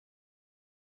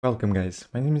Welcome guys,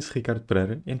 my name is Ricardo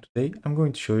Pereira and today I'm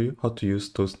going to show you how to use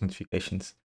toast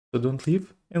notifications. So don't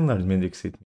leave and learn Mendix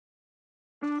with me.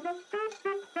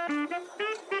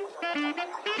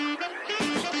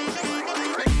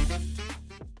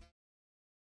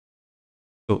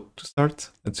 So to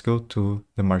start, let's go to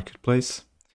the marketplace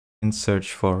and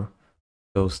search for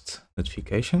toast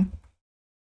notification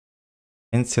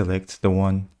and select the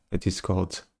one that is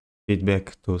called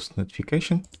feedback toast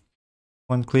notification.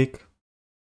 One click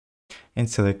and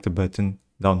select the button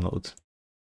download.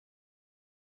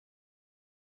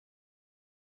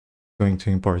 Going to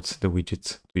import the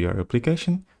widget to your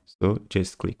application, so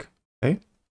just click OK.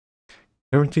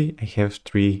 Currently, I have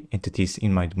 3 entities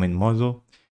in my domain module.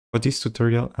 For this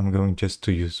tutorial, I'm going just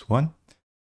to use one.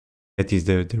 That is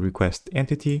the request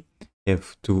entity. I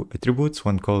have 2 attributes,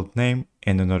 one called name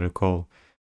and another called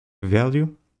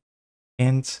value.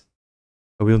 And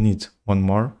I will need one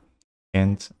more,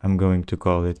 and I'm going to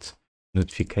call it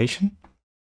notification.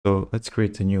 So let's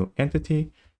create a new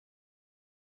entity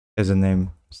as a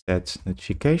name set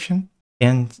notification.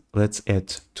 And let's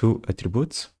add 2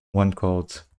 attributes, one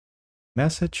called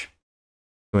message,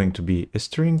 going to be a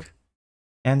string,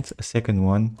 and a second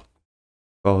one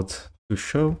called to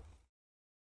show,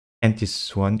 and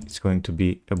this one is going to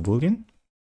be a boolean.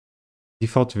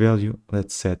 Default value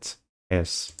let's set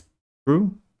as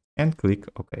true and click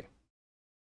OK.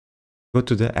 Go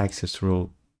to the access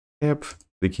rule tab,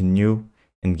 click in new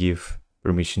and give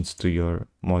permissions to your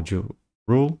module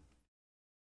rule.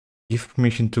 Give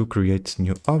permission to create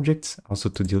new objects, also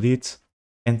to delete,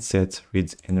 and set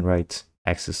read and write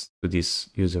access to this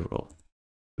user role.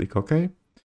 Click OK.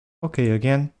 OK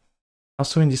again.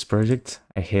 Also in this project,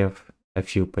 I have a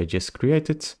few pages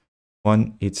created.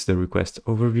 One, it's the request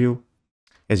overview.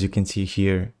 As you can see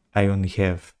here, I only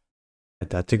have a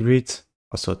data grid,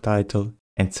 also a title,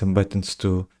 and some buttons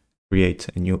to create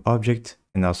a new object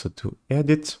and also to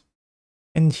edit.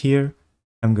 And here,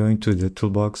 I'm going to the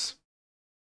toolbox,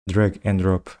 drag and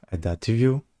drop a data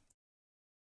view,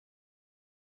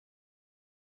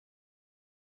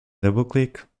 double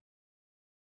click,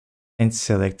 and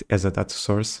select as a data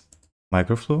source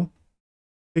Microflow.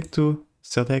 Click to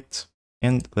select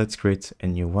and let's create a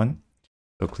new one.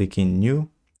 So click in new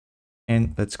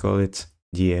and let's call it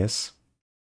DS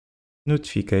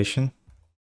notification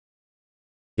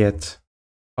get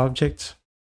object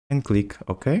and click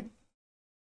OK.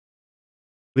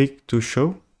 Click to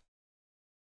show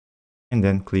and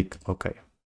then click OK.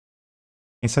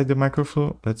 Inside the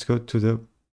Microflow, let's go to the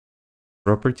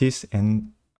properties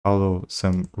and allow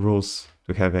some rules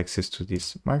to have access to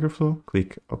this Microflow.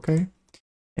 Click OK.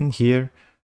 And here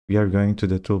we are going to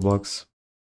the toolbox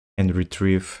and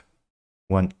retrieve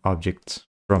one object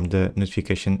from the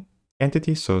notification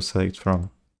entity. So select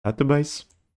from database,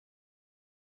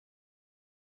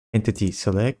 entity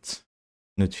select,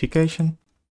 notification,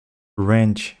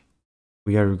 range.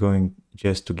 We are going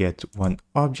just to get one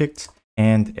object,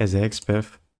 and as a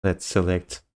XPath, let's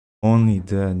select only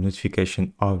the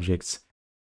notification objects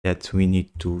that we need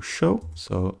to show.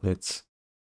 So let's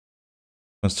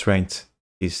constrain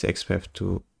this XPath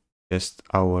to just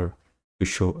our to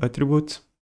show attribute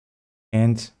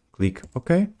and click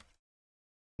OK.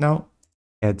 Now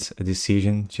add a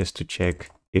decision just to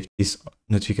check if this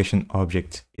notification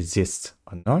object exists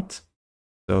or not.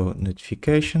 So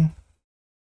notification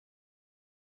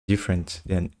different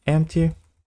than empty,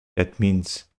 that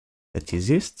means that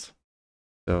exists.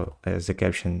 So as a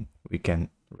caption we can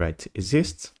write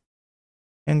exists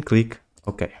and click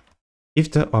OK.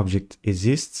 If the object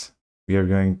exists, we are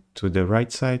going to the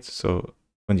right side, so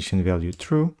condition value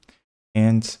true,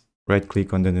 and right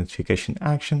click on the notification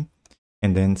action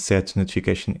and then set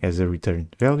notification as a return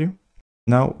value.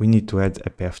 Now we need to add a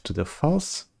path to the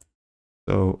false.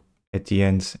 So at the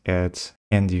end, add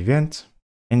end event,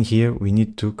 and here we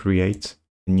need to create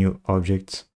a new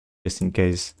object just in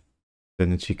case the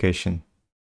notification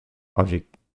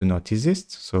object do not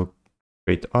exist. So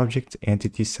create object,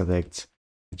 entity, select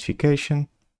notification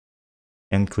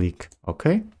and click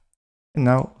OK. And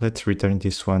now let's return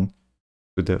this one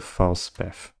to the false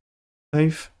path.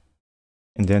 Save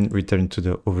and then return to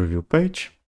the overview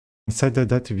page. Inside the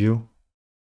data view,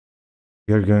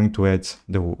 we are going to add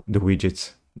the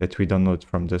widgets that we download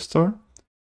from the store.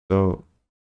 So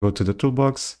go to the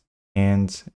toolbox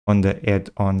and on the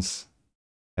add-ons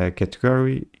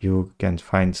category, you can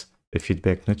find the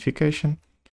feedback notification.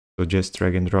 So just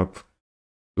drag and drop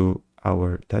to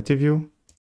our data view,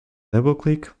 double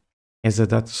click. As a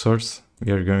data source,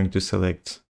 we are going to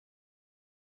select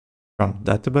from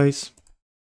database,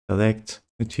 select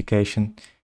notification,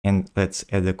 and let's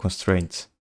add a constraint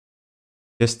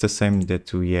just the same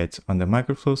that we had on the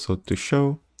Microflow. So to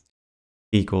show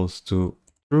equals to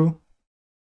true,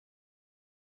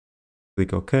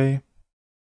 click OK,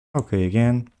 OK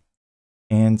again.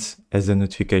 And as a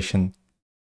notification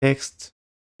text,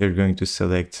 you're going to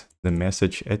select the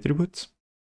message attribute.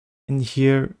 And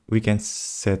here we can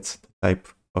set the type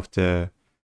of the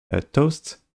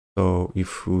toast. So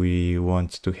if we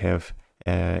want to have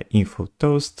info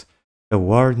toast, a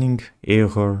warning,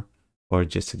 error, or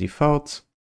just a default,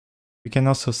 we can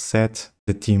also set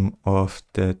the theme of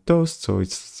the toast. So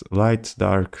it's light,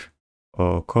 dark,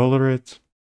 or colored.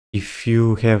 If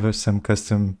you have some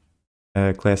custom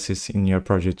classes in your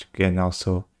project, you can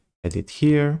also add it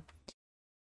here.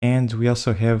 And we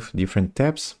also have different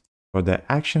tabs for the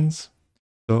actions.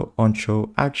 So on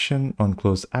show action, on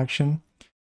close action.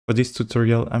 For this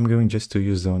tutorial, I'm going just to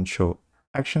use the on show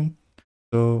action.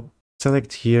 So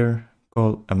select here,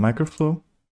 call a Microflow.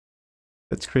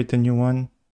 Let's create a new one.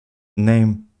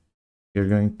 Name, you're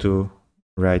going to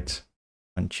write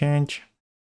on change,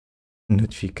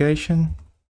 notification,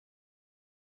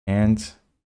 and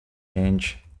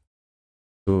change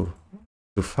to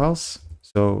false.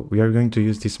 So we are going to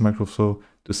use this Microflow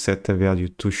to set the value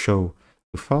to show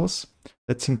to false.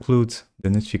 Let's include the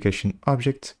notification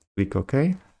object, click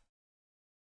OK.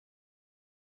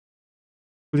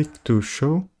 Click to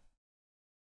show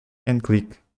and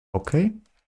click OK.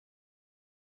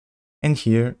 And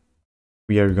here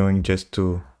we are going just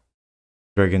to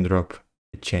drag and drop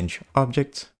a change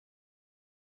object.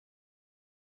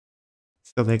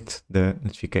 Select the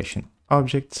notification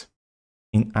object.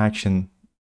 In action,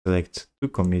 select to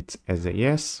commit as a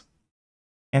yes.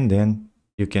 And then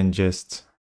you can just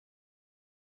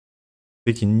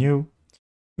click in new,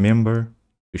 member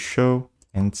to show,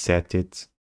 and set it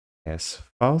as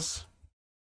false.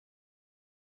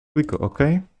 Click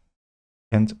OK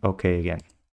and OK again.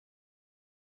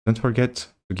 Don't forget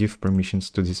to give permissions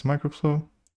to this Microflow.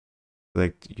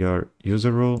 Select your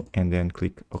user role and then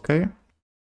click OK.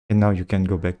 And now you can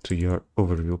go back to your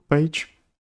overview page.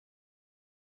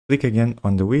 Click again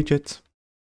on the widget,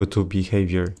 go to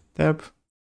Behavior tab.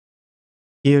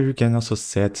 Here you can also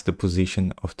set the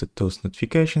position of the toast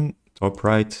notification, top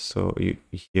right. So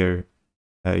here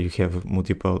you have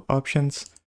multiple options.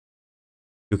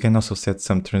 You can also set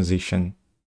some transition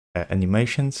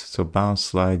animations, so bounce,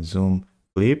 slide, zoom,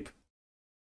 flip.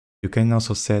 You can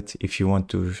also set if you want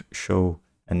to show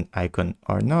an icon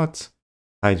or not,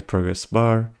 hide progress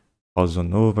bar, pause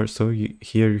on over. So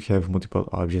here you have multiple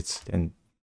objects and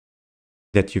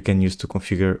that you can use to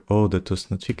configure all the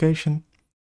toast notification.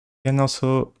 You can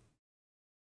also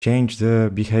change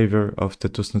the behavior of the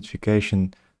toast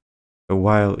notification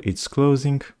while it's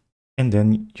closing. And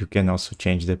then you can also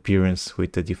change the appearance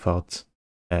with the default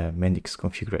Mendix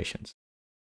configurations.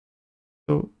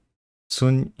 So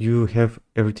soon you have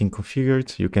everything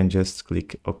configured, you can just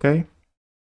click OK.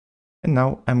 And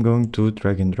now I'm going to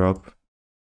drag and drop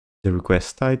the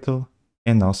request title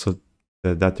and also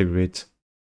the data grid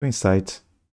inside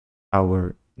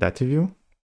our data view.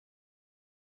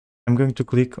 I'm going to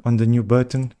click on the new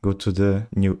button, go to the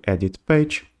new edit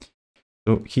page.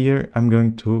 So here I'm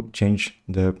going to change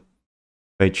the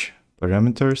page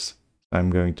parameters.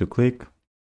 I'm going to click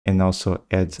and also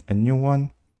add a new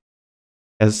one.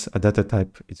 As a data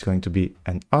type, it's going to be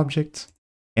an object.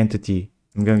 Entity,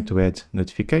 I'm going to add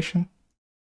notification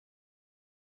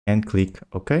and click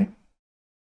OK.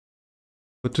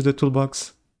 Go to the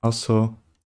toolbox, also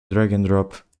drag and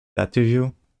drop data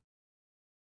view,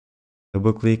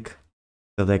 double click,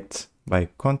 select by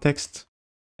context,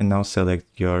 and now select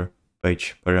your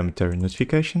page parameter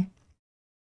notification.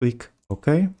 Click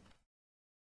OK.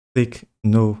 Click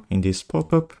No in this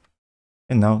pop-up,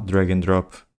 and now drag and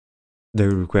drop the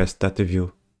request data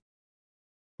view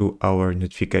to our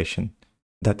notification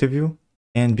data view.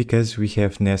 And because we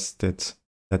have nested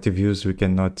data views, we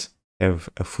cannot have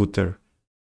a footer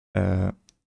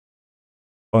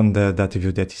on the data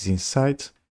view that is inside.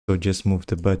 So just move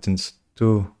the buttons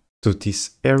to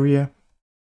this area,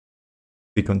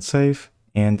 click on save,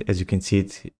 and as you can see,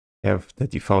 it have the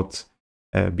default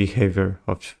behavior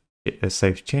of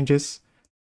save changes.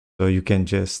 So you can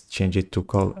just change it to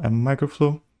call a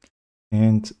Microflow,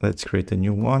 and let's create a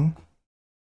new one.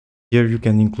 Here you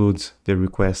can include the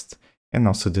request and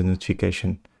also the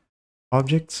notification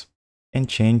objects, and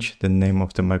change the name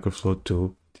of the Microflow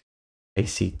to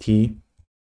ACT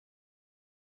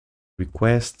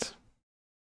request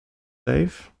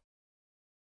save.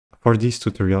 For this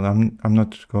tutorial, I'm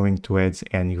not going to add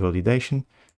any validation,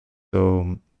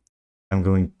 so I'm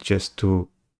going just to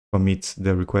commit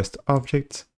the request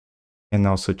object and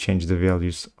also change the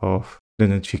values of the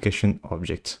notification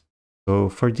object. So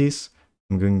for this,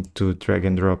 I'm going to drag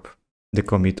and drop the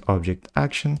commit object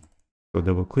action. So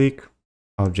double click,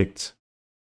 object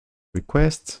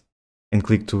request, and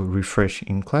click to refresh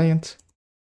in client,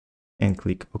 and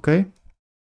click OK.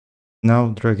 Now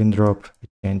drag and drop a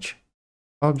change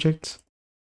object,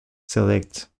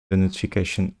 select the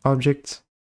notification object,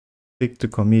 click to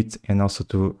commit and also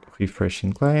to refresh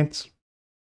in client,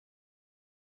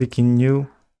 click in new,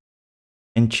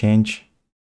 and change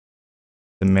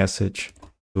the message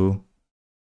to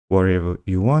whatever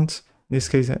you want. In this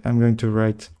case, I'm going to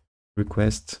write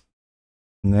request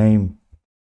name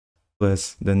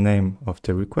plus the name of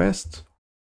the request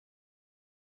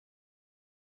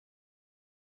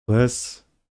plus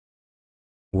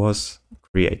was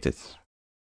created.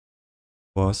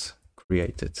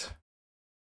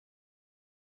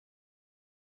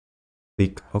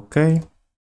 Click OK. You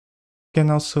can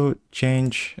also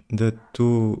change the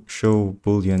to show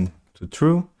boolean to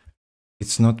true.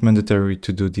 It's not mandatory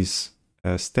to do this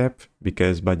step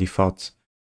because by default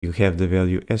you have the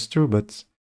value as true, but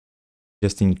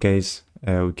just in case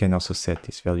we can also set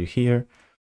this value here.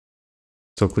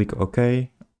 So click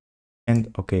OK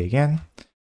and OK again.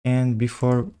 And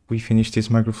before we finish this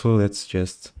Microflow, let's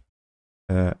just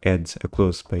add a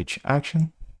close page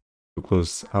action to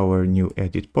close our new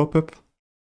edit pop-up,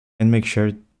 and make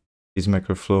sure this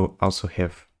Microflow also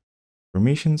have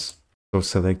permissions. So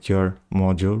select your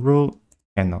module rule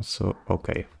and also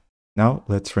OK. Now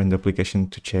let's run the application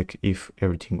to check if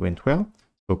everything went well.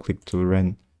 So click to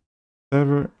run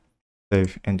server,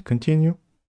 save and continue.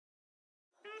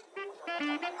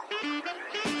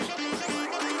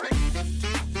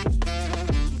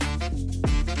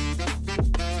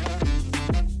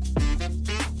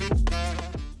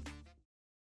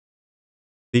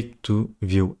 Click to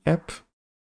view app,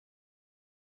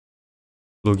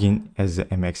 login as the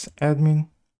MX admin,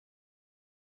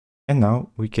 and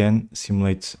now we can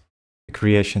simulate the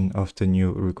creation of the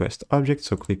new request object.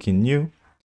 So click in new,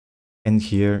 and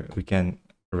here we can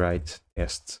write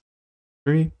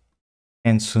test3,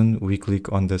 and soon we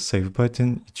click on the save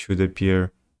button. It should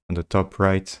appear on the top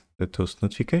right, the toast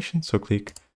notification. So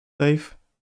click save,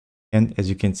 and as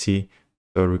you can see,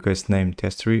 the request name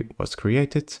test3 was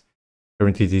created.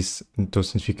 Currently, this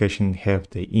toast notification have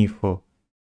the info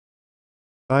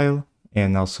file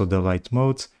and also the light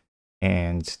mode,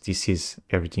 and this is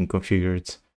everything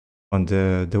configured on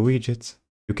the widget.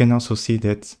 You can also see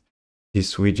that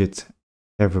this widget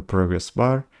have a progress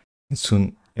bar. As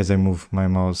soon as I move my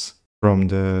mouse from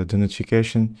the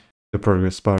notification, the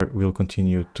progress bar will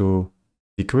continue to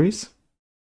decrease.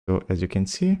 So as you can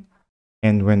see,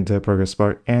 and when the progress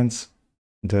bar ends,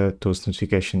 the toast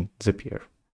notification disappears.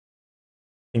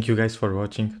 Thank you guys for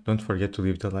watching. Don't forget to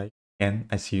leave the like, and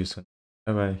I see you soon.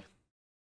 Bye bye.